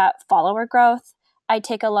look at follower growth. I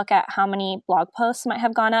take a look at how many blog posts might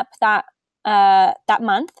have gone up that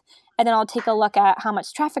month. And then I'll take a look at how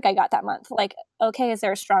much traffic I got that month. Like, okay, is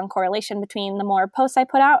there a strong correlation between the more posts I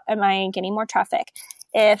put out? Am I getting more traffic?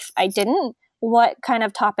 If I didn't, what kind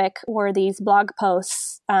of topic were these blog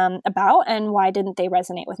posts about, and why didn't they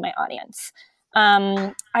resonate with my audience?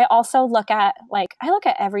 I also look at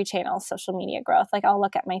every channel's social media growth. Like I'll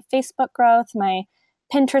look at my Facebook growth, my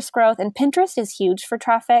Pinterest growth, and Pinterest is huge for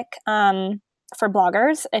traffic for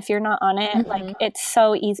bloggers. If you're not on it, like it's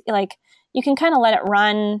so easy. Like you can kind of let it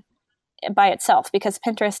run by itself because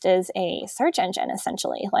Pinterest is a search engine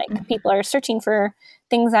essentially. Like people are searching for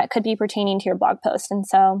things that could be pertaining to your blog post, and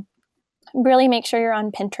so really make sure you're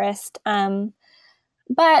on Pinterest.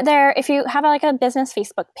 But there, if you have like a business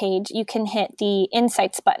Facebook page, you can hit the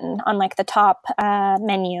Insights button on like the top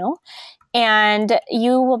menu, and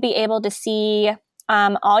you will be able to see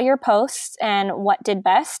all your posts and what did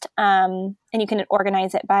best. And you can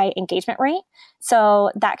organize it by engagement rate.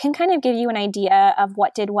 So that can kind of give you an idea of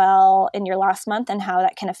what did well in your last month and how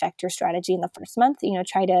that can affect your strategy in the first month.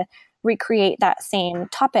 Try to recreate that same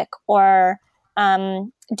topic, or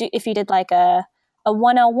if you did like a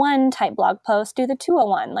 101 type blog post, do the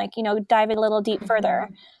 201, dive a little deep further.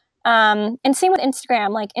 And same with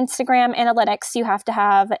Instagram. Like Instagram analytics, you have to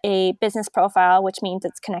have a business profile, which means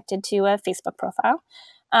it's connected to a Facebook profile.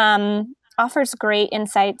 Offers great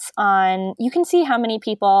insights on, you can see how many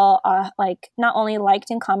people not only liked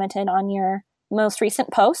and commented on your most recent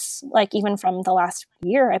posts, like even from the last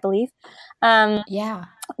year, I believe.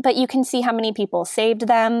 But you can see how many people saved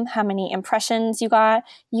them, how many impressions you got.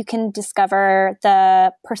 You can discover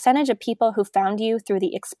the percentage of people who found you through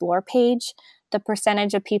the Explore page, the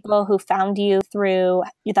percentage of people who found you through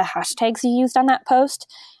the hashtags you used on that post.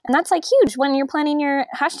 And that's like huge when you're planning your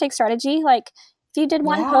hashtag strategy. Like if you did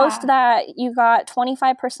one post that you got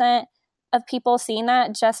 25% of people seeing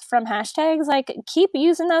that just from hashtags, like keep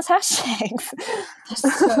using those hashtags.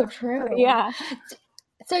 That's so true. Yeah.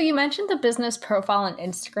 So you mentioned the business profile on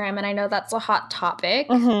Instagram, and I know that's a hot topic,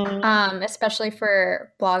 especially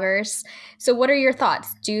for bloggers. So what are your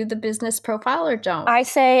thoughts? Do the business profile or don't? I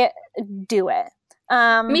say do it.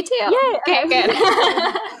 Me too. Yeah. Okay, good.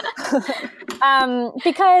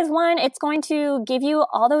 Because one, it's going to give you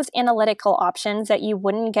all those analytical options that you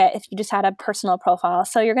wouldn't get if you just had a personal profile.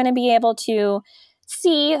 So you're going to be able to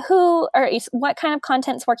see who or what kind of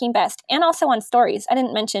content's working best. And also on stories. I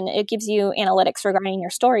didn't mention it gives you analytics regarding your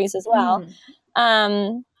stories as well.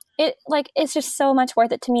 It's just so much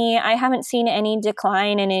worth it to me. I haven't seen any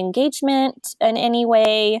decline in engagement in any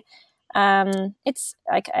way. It's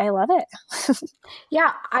like, I love it.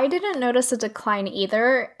 Yeah, I didn't notice a decline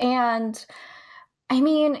either. And I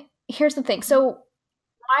mean, here's the thing. So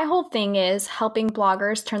my whole thing is helping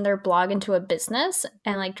bloggers turn their blog into a business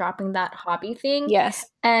and like dropping that hobby thing. Yes.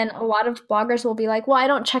 And a lot of bloggers will be like, well, I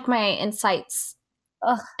don't check my insights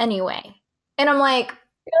anyway. And I'm like,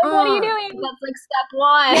 what are you doing? That's like step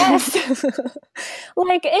one. Yes.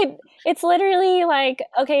 It's literally like,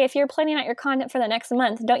 okay, if you're planning out your content for the next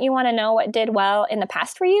month, don't you want to know what did well in the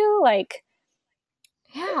past for you?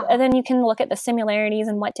 Yeah. And then you can look at the similarities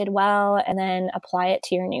and what did well and then apply it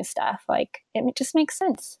to your new stuff. Like it just makes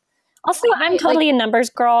sense. Also, I'm totally a numbers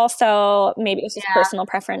girl, so maybe it's just personal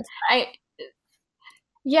preference. I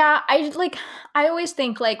always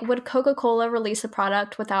think like, would Coca-Cola release a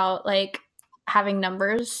product without like having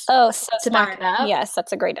numbers to back it up? Yes,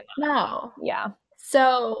 that's a great analogy. No. Yeah.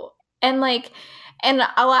 So, and I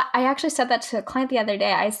actually said that to a client the other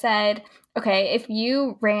day. I said, okay, if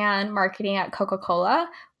you ran marketing at Coca-Cola,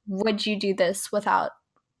 would you do this without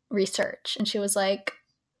research? And she was like,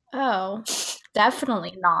 oh,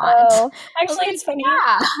 definitely not. Oh, actually, it's funny.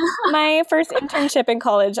 Yeah. My first internship in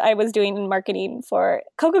college, I was doing marketing for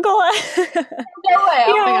Coca-Cola. No way.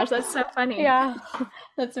 Oh my gosh, that's so funny. Yeah.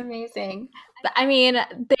 That's amazing. I mean,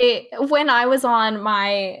 when I was on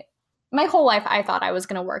my whole life, I thought I was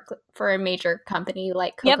going to work for a major company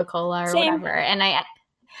like Coca-Cola or whatever.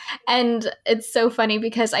 And it's so funny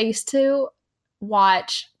because I used to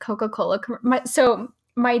watch Coca-Cola. So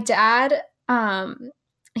my dad,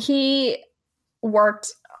 he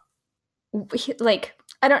worked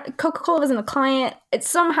Coca-Cola wasn't a client. It's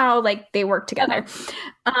somehow like they worked together.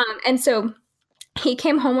 And so he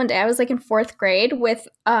came home one day. I was like in fourth grade with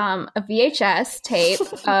a VHS tape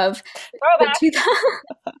of the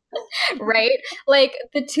 2000, right? Like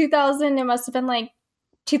the 2000, it must have been like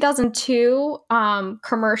 2002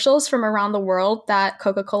 commercials from around the world that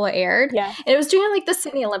Coca-Cola aired. Yeah. And it was during like the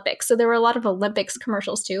Sydney Olympics. So there were a lot of Olympics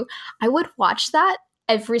commercials too. I would watch that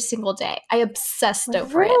every single day. I obsessed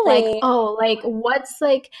over it. Like, oh, like what's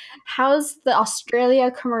like, how's the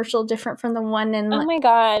Australia commercial different from the one in Oh my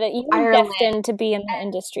God, you're Ireland? destined to be in the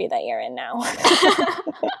industry that you're in now.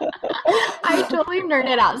 I totally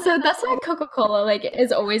nerded out. So that's why Coca-Cola like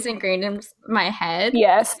is always ingrained in my head.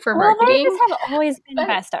 Yes. For marketing. Well, they have always been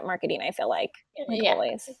best at marketing, I feel like yeah,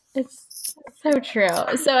 always. It's so true.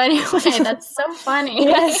 So anyway, that's so funny.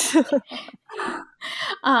 Yes.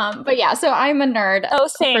 But yeah, so I'm a nerd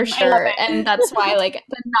for sure. And that's why like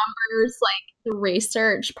the numbers, like the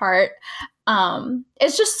research part,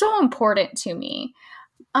 it's just so important to me.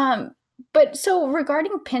 But so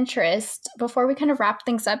regarding Pinterest, before we kind of wrap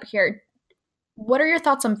things up here, what are your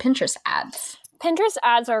thoughts on Pinterest ads? Pinterest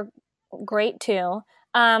ads are great too.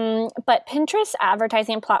 But Pinterest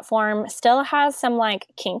advertising platform still has some like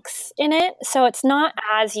kinks in it. So it's not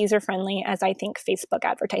as user-friendly as I think Facebook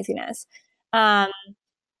advertising is.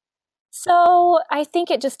 So I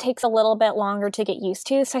think it just takes a little bit longer to get used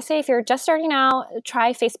to. So I say if you're just starting out,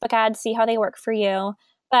 try Facebook ads, see how they work for you.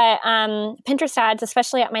 But Pinterest ads,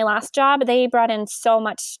 especially at my last job, they brought in so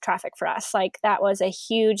much traffic for us. Like that was a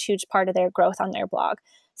huge, huge part of their growth on their blog.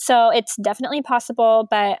 So it's definitely possible,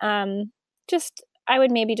 but I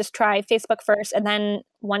would maybe just try Facebook first. And then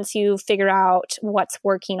once you figure out what's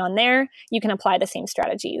working on there, you can apply the same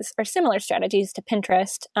strategies or similar strategies to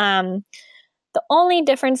Pinterest. The only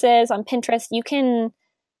difference is on Pinterest, you can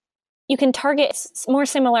target more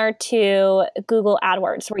similar to Google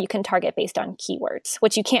AdWords, where you can target based on keywords,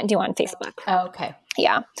 which you can't do on Facebook. Oh, okay.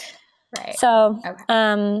 Yeah. Right. So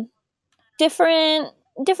different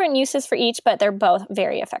uses for each, but they're both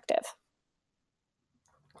very effective.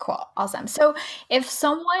 Cool. Awesome. So if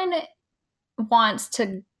someone wants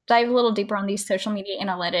to dive a little deeper on these social media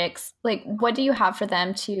analytics, like what do you have for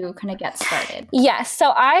them to kind of get started? Yes.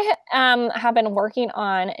 So I have been working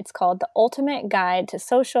on, it's called The Ultimate Guide to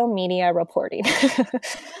Social Media Reporting.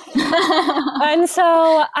 And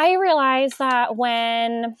so I realized that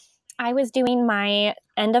when I was doing my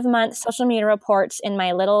end of month social media reports in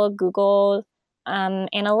my little Google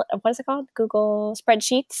what is it called? Google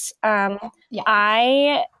spreadsheets.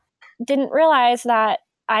 I didn't realize that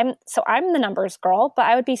I'm the numbers girl, but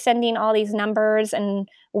I would be sending all these numbers and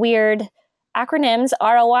weird acronyms,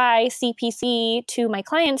 ROI, CPC, to my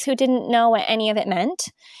clients who didn't know what any of it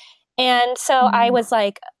meant. And so I was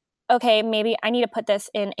like, okay, maybe I need to put this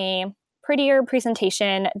in a prettier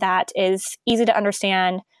presentation that is easy to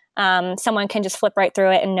understand. Someone can just flip right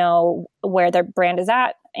through it and know where their brand is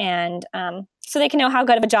at. And so they can know how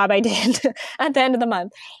good of a job I did at the end of the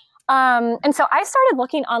month. And so I started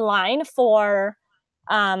looking online for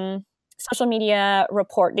social media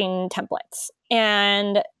reporting templates.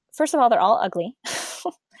 And first of all, they're all ugly.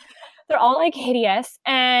 They're all like hideous.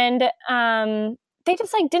 And they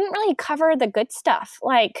just like didn't really cover the good stuff.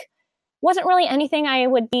 Like wasn't really anything I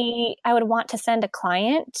would want to send a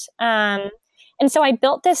client. And so I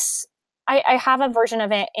built this, I have a version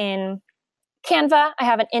of it in Canva, I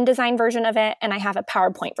have an InDesign version of it, and I have a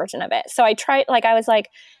PowerPoint version of it. So I was like,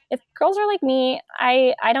 if girls are like me,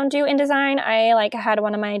 I don't do InDesign. I like had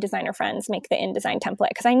one of my designer friends make the InDesign template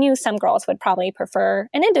because I knew some girls would probably prefer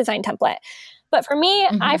an InDesign template. But for me,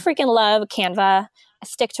 I freaking love Canva. I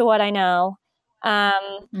stick to what I know.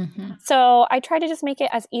 So I try to just make it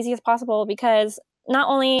as easy as possible because not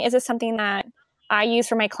only is this something that I use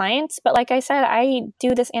for my clients, but like I said, I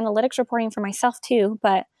do this analytics reporting for myself too,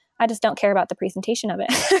 but I just don't care about the presentation of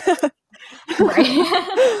it.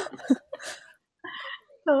 Right.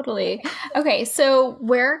 Totally. Okay, so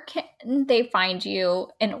where can they find you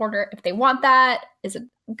in order if they want that? Is it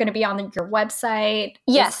going to be on your website?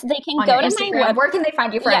 Yes, they can go to my website. Where can they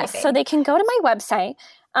find you for anything? So they can go to my website.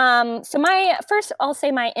 So I'll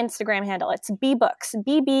say my Instagram handle. It's bbooks,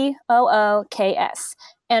 BBOOKS.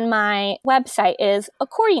 And my website is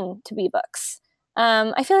According to bbooks.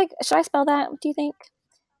 I feel like, should I spell that? Do you think?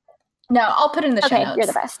 No, I'll put it in the show notes. You're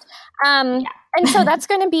the best. And so that's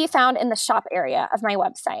going to be found in the shop area of my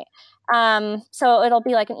website. So it'll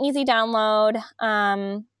be like an easy download.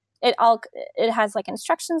 It has like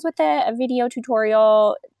instructions with it, a video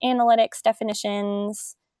tutorial, analytics,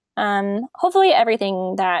 definitions, hopefully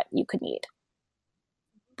everything that you could need.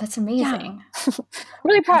 That's amazing.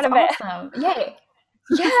 Really proud of it. Awesome. Yay.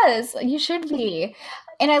 Yes, you should be.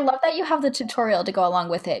 And I love that you have the tutorial to go along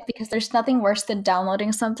with it because there's nothing worse than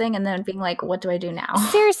downloading something and then being like, what do I do now?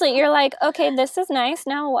 Seriously, you're like, okay, this is nice.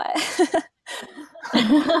 Now what?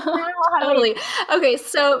 Totally. Okay,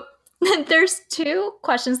 so there's two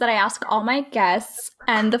questions that I ask all my guests.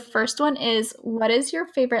 And the first one is, what is your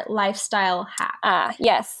favorite lifestyle hack?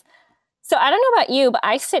 Yes. So I don't know about you, but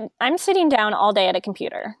I'm sitting down all day at a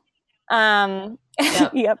computer. Yep.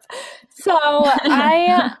 Yep. So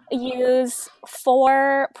I use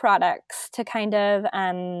 4 products to kind of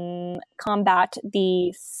combat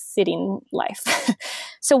the sitting life.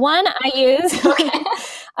 So one,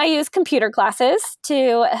 I use computer glasses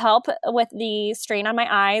to help with the strain on my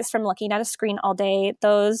eyes from looking at a screen all day.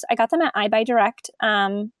 Those I got them at iBuyDirect,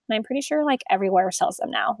 and I'm pretty sure like everywhere sells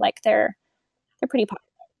them now. Like they're pretty popular.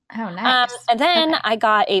 Oh, nice. And then I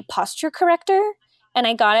got a posture corrector, and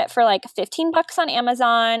I got it for like $15 on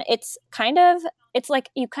Amazon. It's like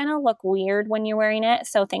you kind of look weird when you're wearing it.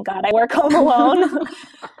 So thank God I work home alone.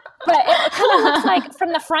 But it kind of looks like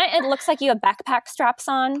from the front, it looks like you have backpack straps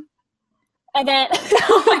on. And then,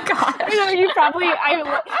 oh my God. You know, and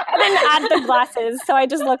then add the glasses. So I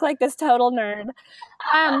just look like this total nerd.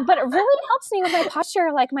 But it really helps me with my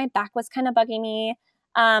posture. Like my back was kind of bugging me.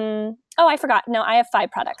 I forgot. No, I have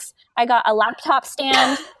 5 products. I got a laptop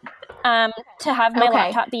stand to have my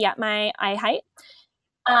laptop be at my eye height.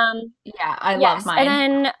 Yeah, I love mine.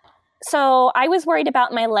 And then, so I was worried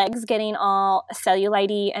about my legs getting all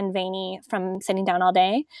cellulite and veiny from sitting down all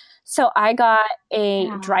day. So I got a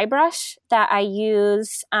dry brush that I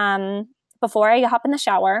use before I hop in the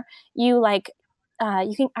shower. I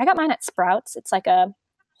got mine at Sprouts. It's like a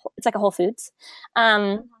Whole Foods.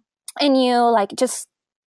 And you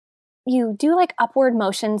do like upward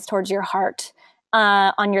motions towards your heart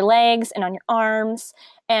on your legs and on your arms.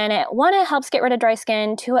 And it helps get rid of dry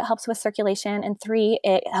skin. 2, it helps with circulation. And 3,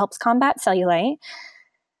 it helps combat cellulite.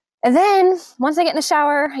 And then once I get in the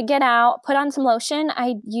shower, I get out, put on some lotion.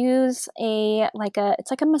 I use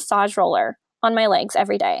it's like a massage roller on my legs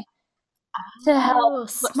every day to help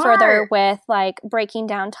further with like breaking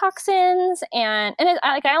down toxins. And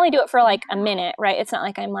I only do it for like a minute, right? It's not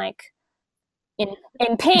like I'm like in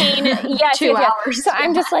pain. Yes, 2 hours. So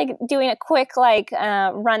I'm just like doing a quick like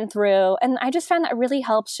run through, and I just found that really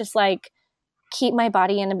helps just like keep my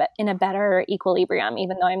body in a better equilibrium,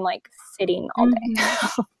 even though I'm like sitting all day.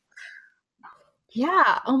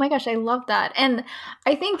 Yeah. Oh my gosh, I love that. And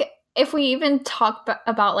I think if we even talk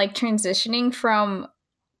about like transitioning from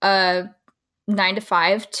a 9 to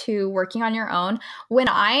 5 to working on your own, when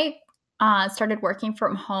I started working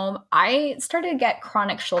from home, I started to get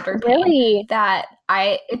chronic shoulder pain. Really? That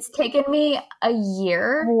it's taken me a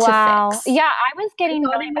year wow. to fix. Yeah, I was getting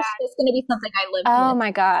really bad. It's going to be something I lived Oh with.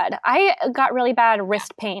 my God. I got really bad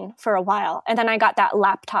wrist pain for a while. And then I got that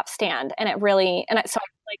laptop stand, and so I have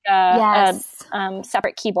like a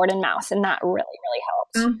separate keyboard and mouse, and that really, really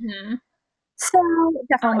helped. Mm-hmm. So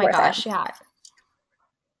definitely Oh my gosh, yeah.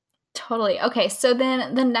 Totally. Okay, so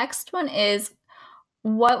then the next one is,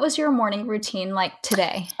 what was your morning routine like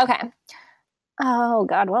today? Okay. Oh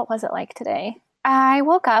God, what was it like today? I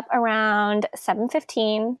woke up around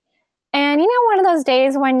 7:15, and one of those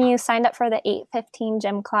days when you signed up for the 8:15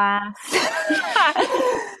 gym class.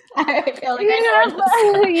 I feel like I know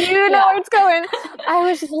where it's going. I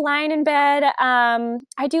was just lying in bed.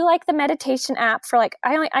 I do like the meditation app for like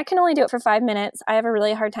I can only do it for 5 minutes. I have a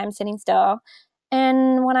really hard time sitting still.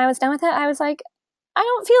 And when I was done with it, I was like, I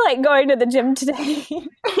don't feel like going to the gym today.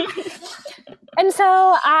 And so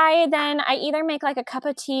I either make like a cup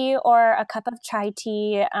of tea or a cup of chai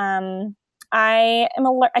tea. I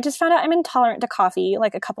just found out I'm intolerant to coffee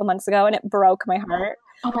like a couple months ago, and it broke my heart.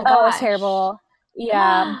 Oh my gosh. It was gosh. terrible.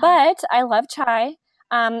 Yeah, but I love chai.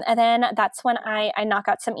 And then that's when I knock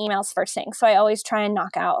out some emails first thing. So I always try and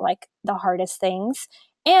knock out like the hardest things.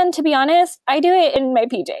 And to be honest, I do it in my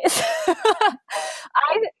PJs.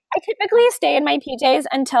 I typically stay in my PJs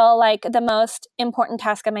until like the most important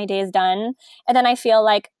task of my day is done. And then I feel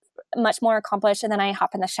like much more accomplished. And then I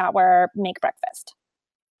hop in the shower, make breakfast.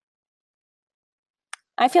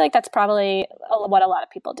 I feel like that's probably what a lot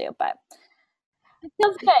of people do, but it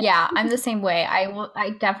feels good. Yeah, I'm the same way.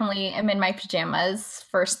 I definitely am in my pajamas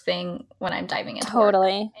first thing when I'm diving into work.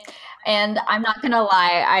 And I'm not going to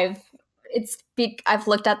lie, I've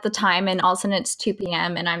looked at the time, and all of a sudden it's 2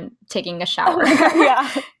 p.m. and I'm taking a shower. Yeah.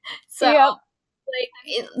 So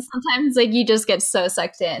sometimes like you just get so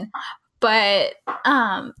sucked in. But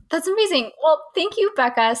that's amazing. Well, thank you,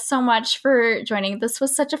 Becca, so much for joining. This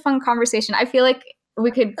was such a fun conversation. I feel like we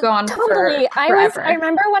could go on forever. I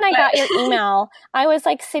remember when I got your email, I was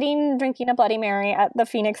like sitting drinking a Bloody Mary at the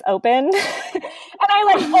Phoenix Open, and I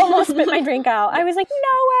almost spit my drink out. I was like, no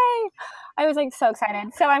way. I was like so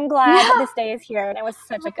excited. So I'm glad that this day is here, and it was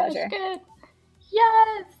such a pleasure. Good.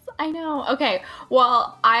 Yes, I know. Okay,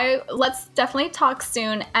 well, let's definitely talk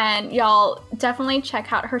soon, and y'all definitely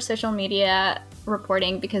check out her social media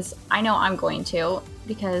reporting, because I know I'm going to,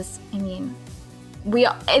 because I mean,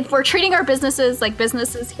 if we're treating our businesses like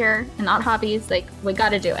businesses here and not hobbies, like, we got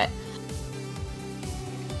to do it.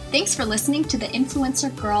 Thanks for listening to the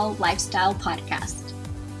Influencer Girl Lifestyle Podcast.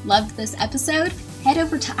 Loved this episode? Head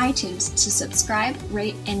over to iTunes to subscribe,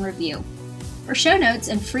 rate, and review. For show notes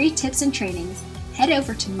and free tips and trainings, head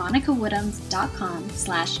over to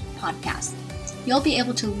monicawoodhams.com/podcast. You'll be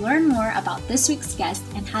able to learn more about this week's guest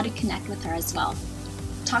and how to connect with her as well.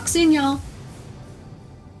 Talk soon, y'all.